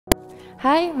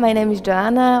Hi, my name is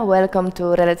Joanna. Welcome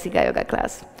to Relecika yoga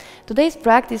class. Today's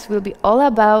practice will be all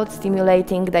about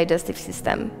stimulating digestive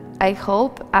system. I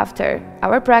hope after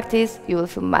our practice you will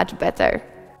feel much better.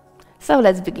 So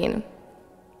let's begin.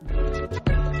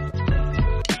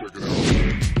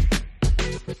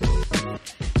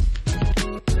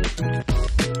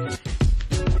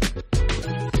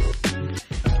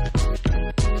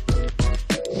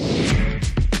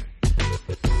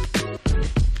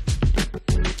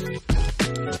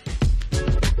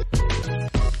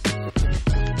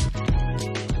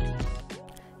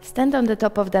 Stand on the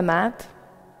top of the mat.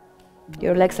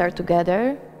 Your legs are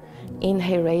together.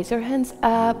 Inhale, raise your hands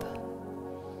up.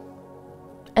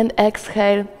 And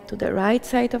exhale to the right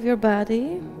side of your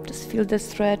body. Just feel the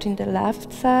stretch in the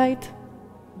left side.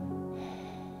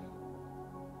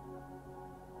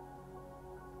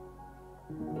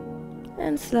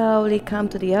 And slowly come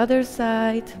to the other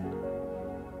side.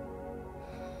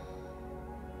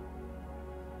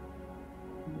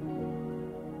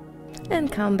 And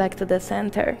come back to the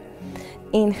center.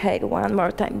 Inhale one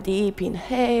more time, deep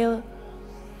inhale.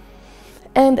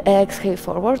 And exhale,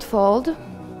 forward fold.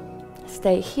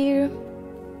 Stay here.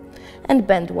 And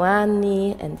bend one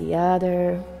knee and the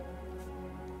other.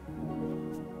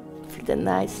 Feel the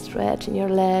nice stretch in your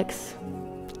legs.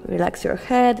 Relax your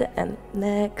head and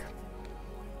neck.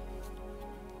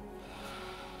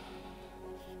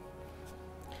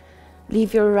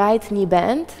 Leave your right knee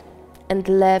bent and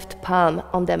left palm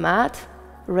on the mat.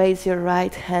 Raise your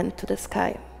right hand to the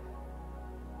sky.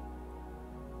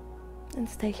 And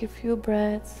stay here a few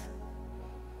breaths.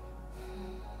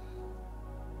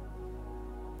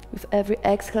 With every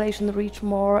exhalation, reach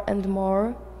more and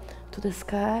more to the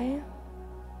sky.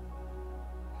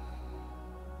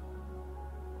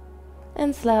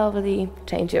 And slowly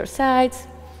change your sides.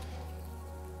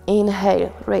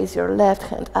 Inhale, raise your left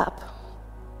hand up.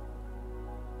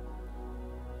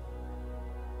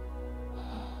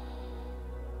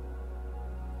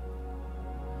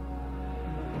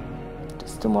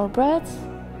 Two more breaths.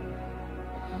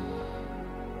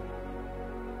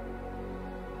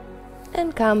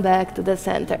 And come back to the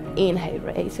center. Inhale,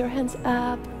 raise your hands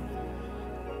up.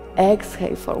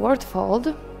 Exhale, forward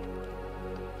fold.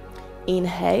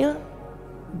 Inhale,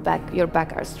 your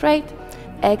back are straight.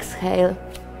 Exhale,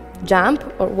 jump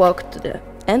or walk to the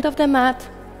end of the mat.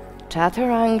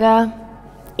 Chaturanga.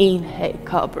 Inhale,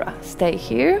 cobra. Stay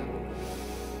here.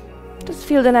 Just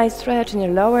feel the nice stretch in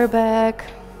your lower back.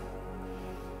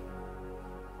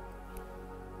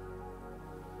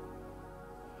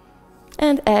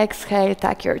 And exhale,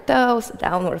 tuck your toes,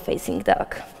 downward facing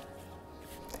dog.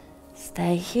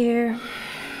 Stay here.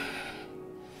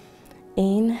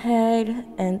 Inhale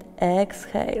and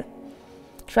exhale.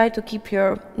 Try to keep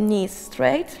your knees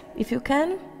straight if you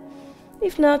can.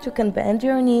 If not, you can bend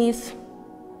your knees.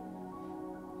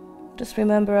 Just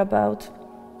remember about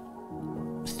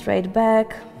straight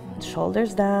back,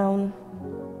 shoulders down.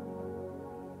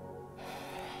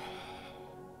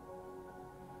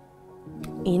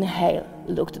 Inhale,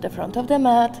 look to the front of the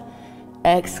mat.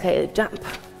 Exhale, jump.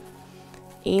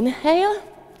 Inhale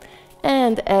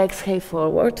and exhale,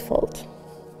 forward fold.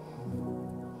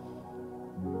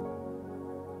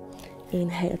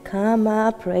 Inhale, come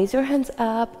up, raise your hands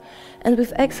up, and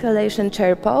with exhalation,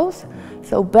 chair pose.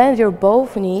 So bend your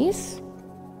both knees,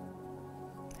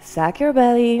 suck your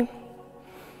belly,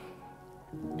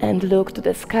 and look to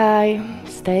the sky.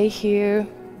 Stay here.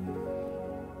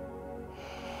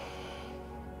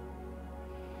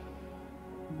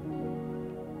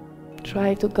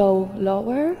 Try to go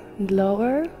lower and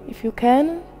lower if you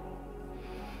can.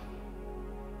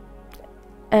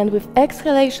 And with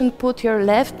exhalation, put your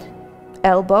left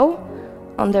elbow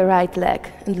on the right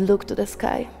leg and look to the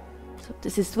sky. So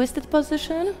this is twisted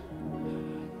position.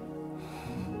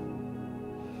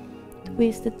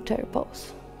 Twisted chair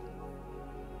pose.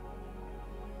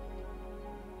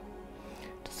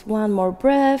 Just one more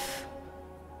breath.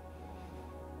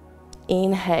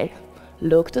 Inhale.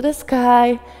 Look to the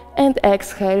sky and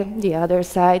exhale the other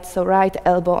side. So right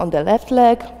elbow on the left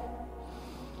leg.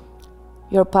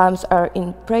 Your palms are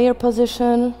in prayer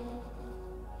position.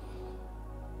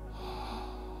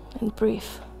 And breathe.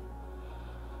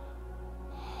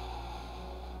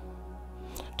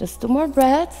 Just two more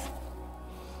breaths.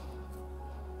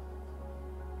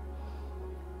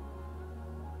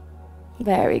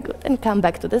 Very good. And come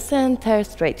back to the center.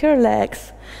 Straight your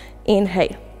legs.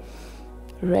 Inhale.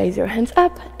 Raise your hands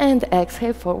up and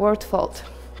exhale, forward fold.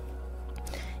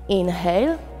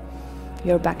 Inhale,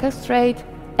 your back is straight.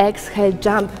 Exhale,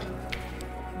 jump.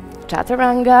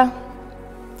 Chaturanga.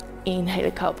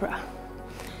 Inhale, cobra.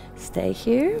 Stay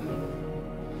here.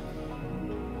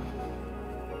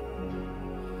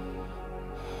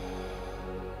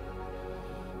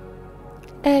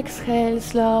 Exhale,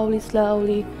 slowly,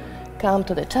 slowly. Come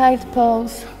to the child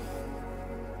pose.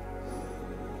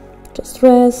 Just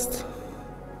rest.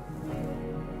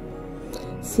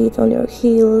 Sit on your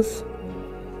heels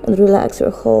and relax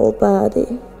your whole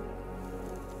body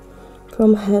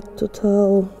from head to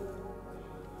toe.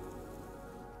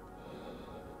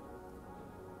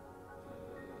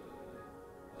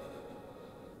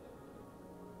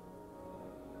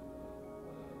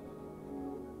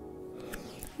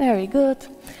 Very good.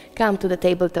 Come to the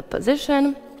tabletop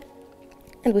position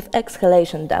and with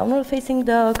exhalation, downward facing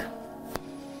dog.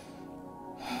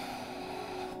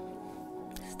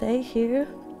 Stay here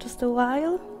just a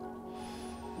while.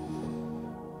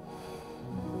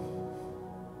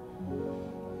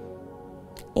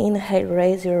 Inhale,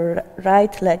 raise your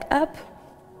right leg up.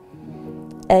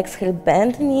 Exhale,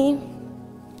 bend knee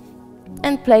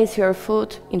and place your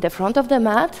foot in the front of the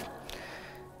mat.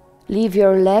 Leave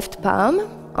your left palm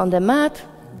on the mat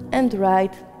and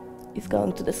right is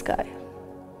going to the sky.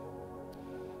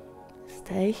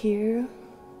 Stay here.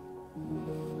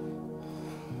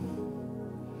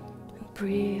 And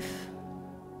breathe.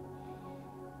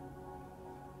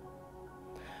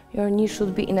 Your knee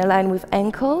should be in a line with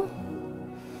ankle.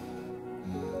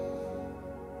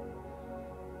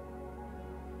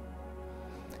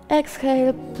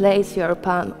 Exhale, place your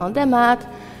palm on the mat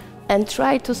and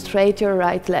try to straighten your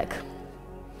right leg.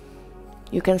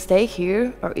 You can stay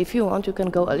here, or if you want, you can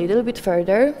go a little bit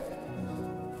further.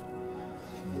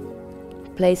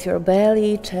 Place your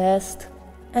belly, chest,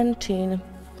 and chin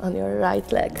on your right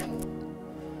leg.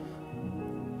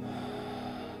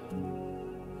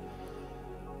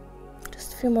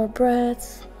 Just a few more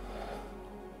breaths.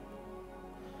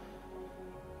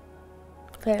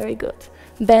 Very good.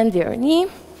 Bend your knee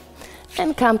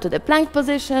and come to the plank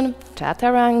position,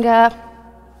 chaturanga.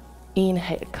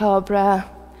 Inhale, cobra,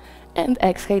 and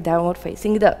exhale, downward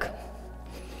facing dog.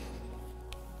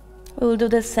 We will do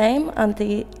the same on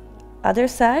the other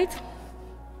side.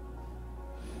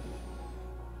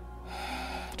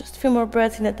 Just a few more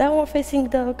breaths in the downward facing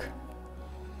dog.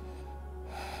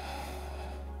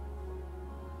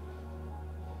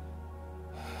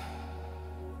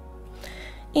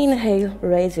 Inhale,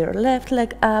 raise your left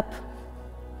leg up.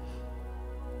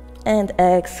 And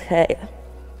exhale.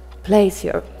 Place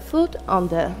your foot on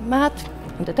the mat,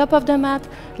 on the top of the mat.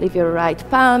 Leave your right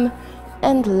palm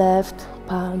and left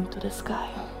palm to the sky.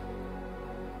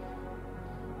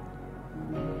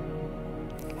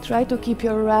 Try to keep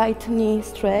your right knee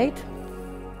straight.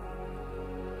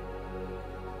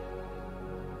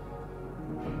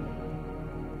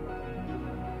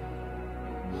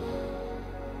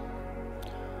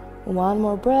 One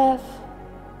more breath.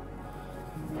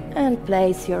 And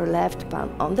place your left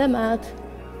palm on the mat.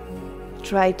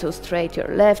 Try to straighten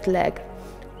your left leg.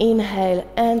 Inhale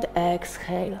and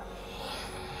exhale.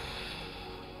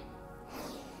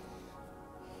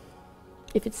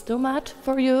 If it's too much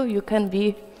for you, you can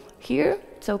be here.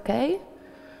 It's okay.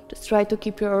 Just try to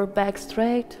keep your back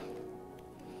straight.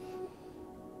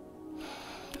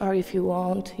 Or if you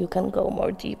want, you can go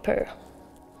more deeper.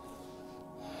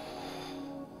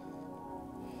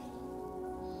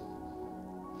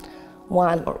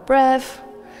 One more breath.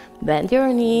 Bend your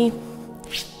knee.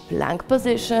 Plank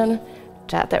position.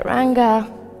 Chaturanga.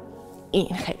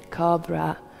 Inhale,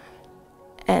 cobra.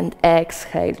 And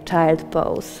exhale, child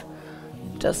pose.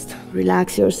 Just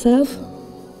relax yourself.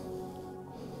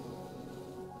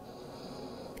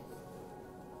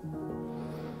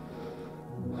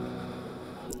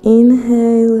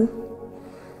 Inhale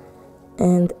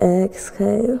and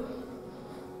exhale.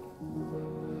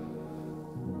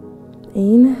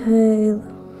 Inhale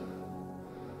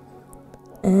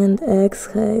and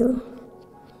exhale.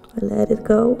 Let it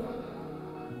go.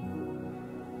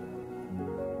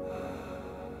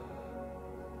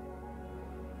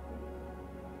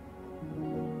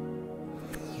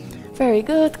 Very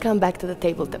good. Come back to the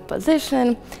tabletop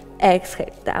position.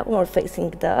 Exhale, downward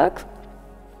facing dog.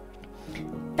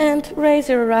 And raise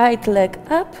your right leg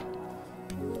up.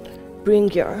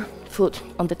 Bring your foot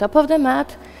on the top of the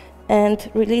mat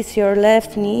and release your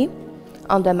left knee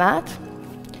on the mat.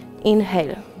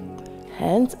 Inhale,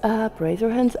 hands up, raise your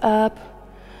hands up.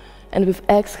 And with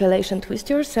exhalation, twist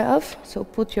yourself. So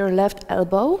put your left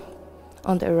elbow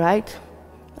on the right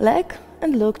leg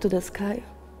and look to the sky.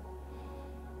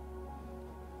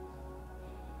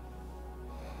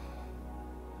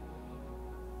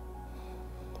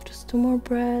 Just 2 more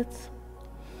breaths.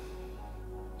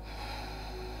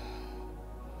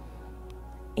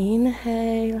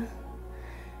 Inhale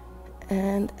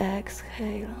and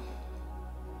exhale.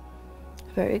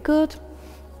 Very good.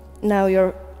 Now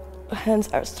your hands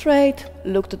are straight,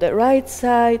 look to the right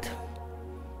side.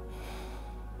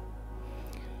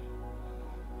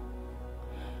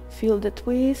 Feel the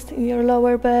twist in your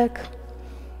lower back.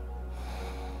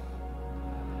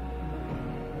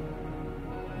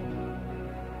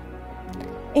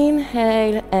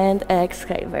 Inhale and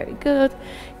exhale, very good.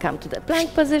 Come to the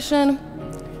plank position,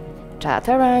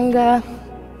 chaturanga.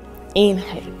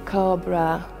 Inhale,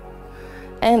 cobra,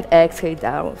 and exhale,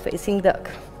 downward facing dog.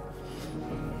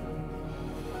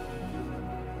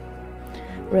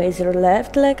 Raise your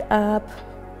left leg up,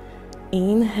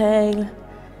 inhale,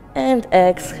 and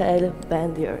exhale,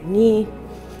 bend your knee.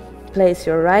 Place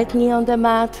your right knee on the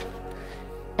mat,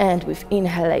 and with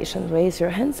inhalation, raise your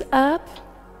hands up.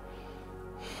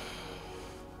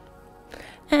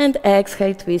 And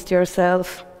exhale, twist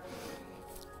yourself.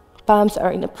 Palms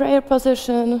are in a prayer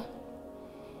position.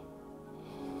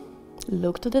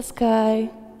 Look to the sky.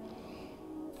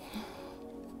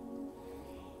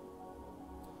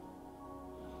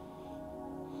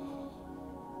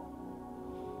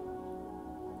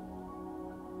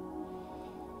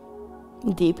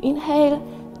 Deep inhale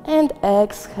and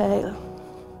exhale.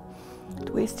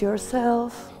 Twist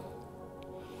yourself.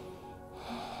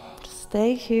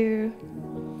 Stay here.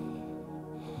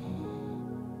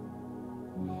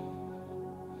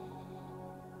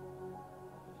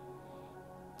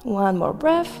 One more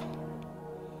breath.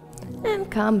 And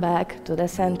come back to the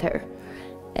center.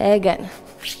 Again,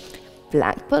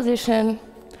 plank position,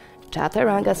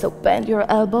 chaturanga, so bend your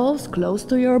elbows close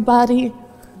to your body.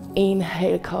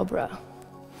 Inhale, cobra.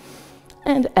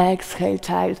 And exhale,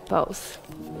 child pose.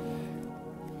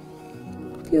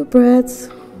 Few breaths.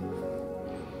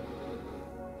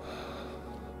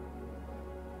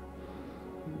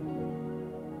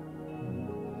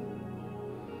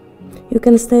 You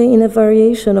can stay in a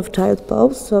variation of child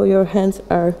pose, so your hands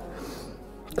are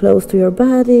close to your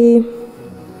body,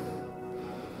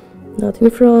 not in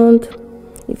front.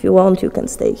 If you want, you can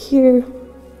stay here.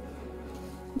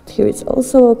 But here it's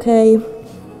also okay.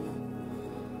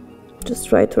 Just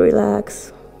try to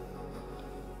relax.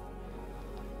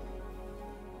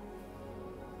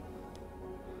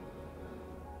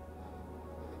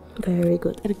 Very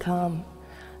good. And come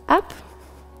up.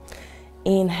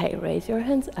 Inhale, raise your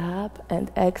hands up,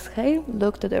 and exhale,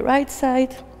 look to the right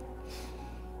side.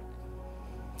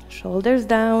 Shoulders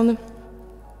down.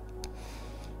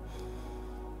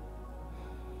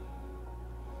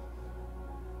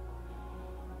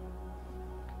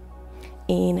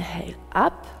 Inhale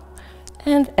up,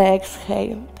 and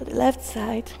exhale to the left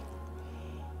side.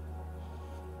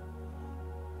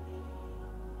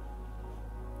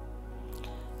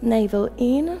 Navel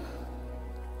in.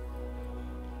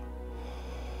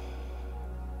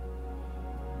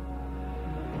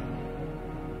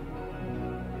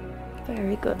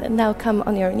 Very good. And now come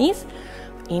on your knees.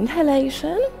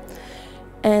 Inhalation.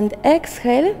 And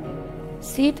exhale.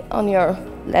 Sit on your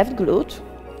left glute.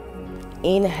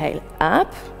 Inhale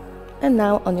up. And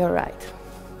now on your right.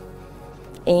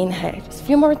 Inhale. Just a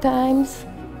few more times.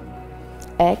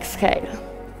 Exhale.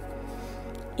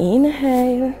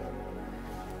 Inhale.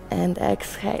 And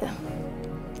exhale.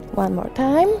 One more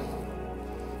time.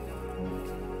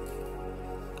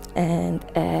 And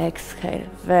exhale.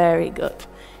 Very good.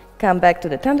 Come back to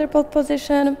the thunderbolt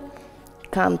position.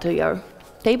 Come to your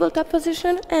tabletop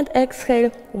position and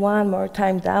exhale one more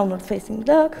time, downward facing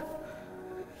dog.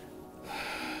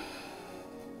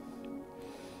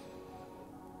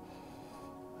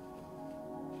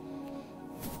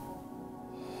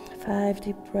 Five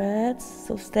deep breaths,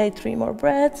 so stay 3 more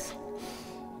breaths.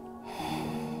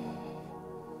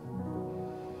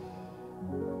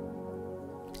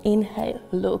 Inhale,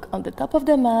 look on the top of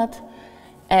the mat.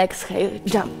 Exhale,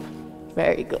 jump.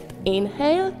 Very good.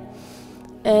 Inhale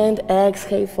and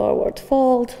exhale, forward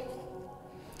fold.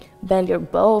 Bend your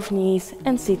both knees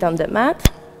and sit on the mat.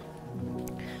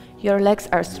 Your legs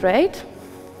are straight.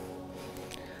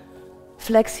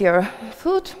 Flex your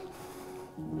foot.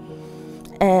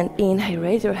 And inhale,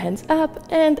 raise your hands up,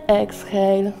 and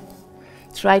exhale.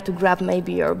 Try to grab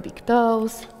maybe your big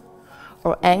toes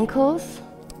or ankles.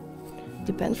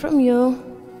 Depends from you.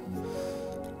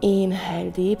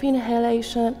 Inhale, deep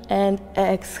inhalation, and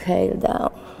exhale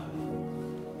down.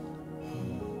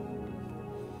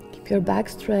 Keep your back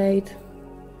straight.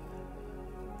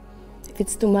 If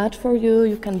it's too much for you,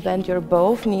 you can bend your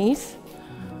both knees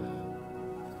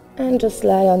and just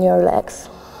lie on your legs.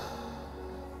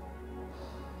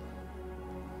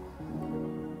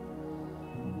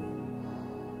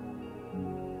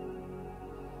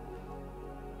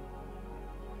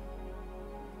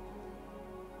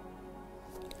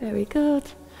 Very good.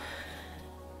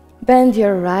 Bend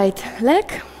your right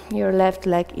leg, Your left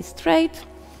leg is straight,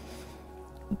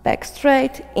 back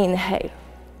straight, inhale.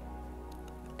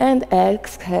 And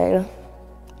exhale,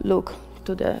 look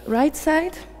to the right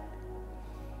side.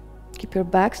 Keep your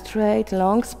back straight,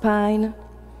 long spine.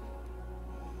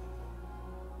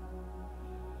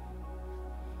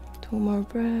 2 more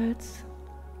breaths.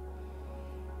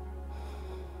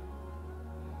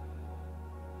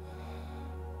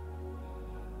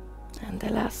 And the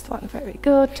last one, very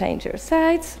good. Change your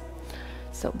sides.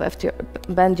 So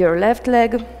bend your left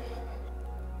leg.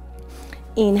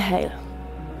 Inhale.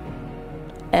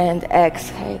 And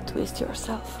exhale, twist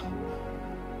yourself.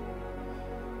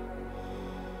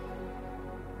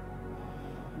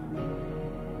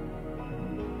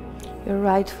 Your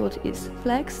right foot is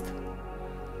flexed,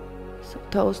 so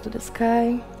toes to the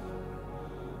sky.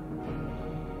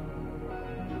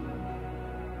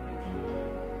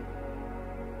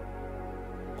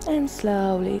 And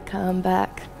slowly come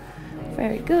back.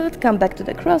 Very good. Come back to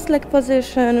the cross-leg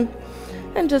position.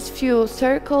 And just few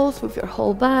circles with your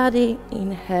whole body.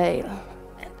 Inhale.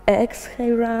 And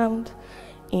exhale round.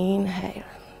 Inhale.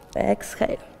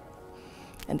 Exhale.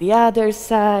 And the other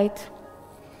side.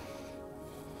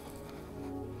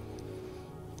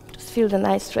 Just feel the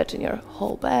nice stretch in your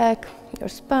whole back, your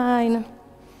spine.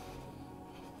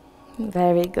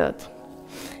 Very good.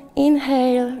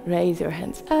 Inhale. Raise your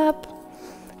hands up.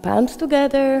 Palms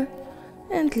together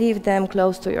and leave them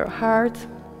close to your heart.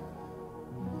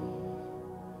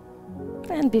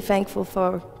 And be thankful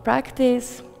for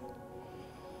practice.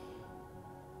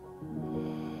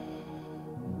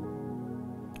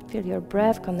 Feel your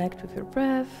breath, connect with your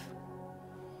breath.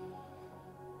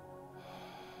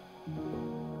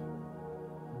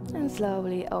 And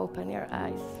slowly open your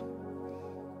eyes.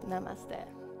 Namaste.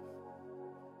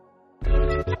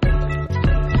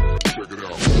 Check it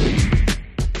out.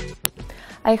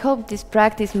 I hope this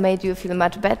practice made you feel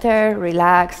much better,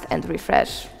 relaxed and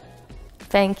refreshed.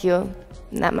 Thank you.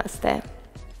 Namaste.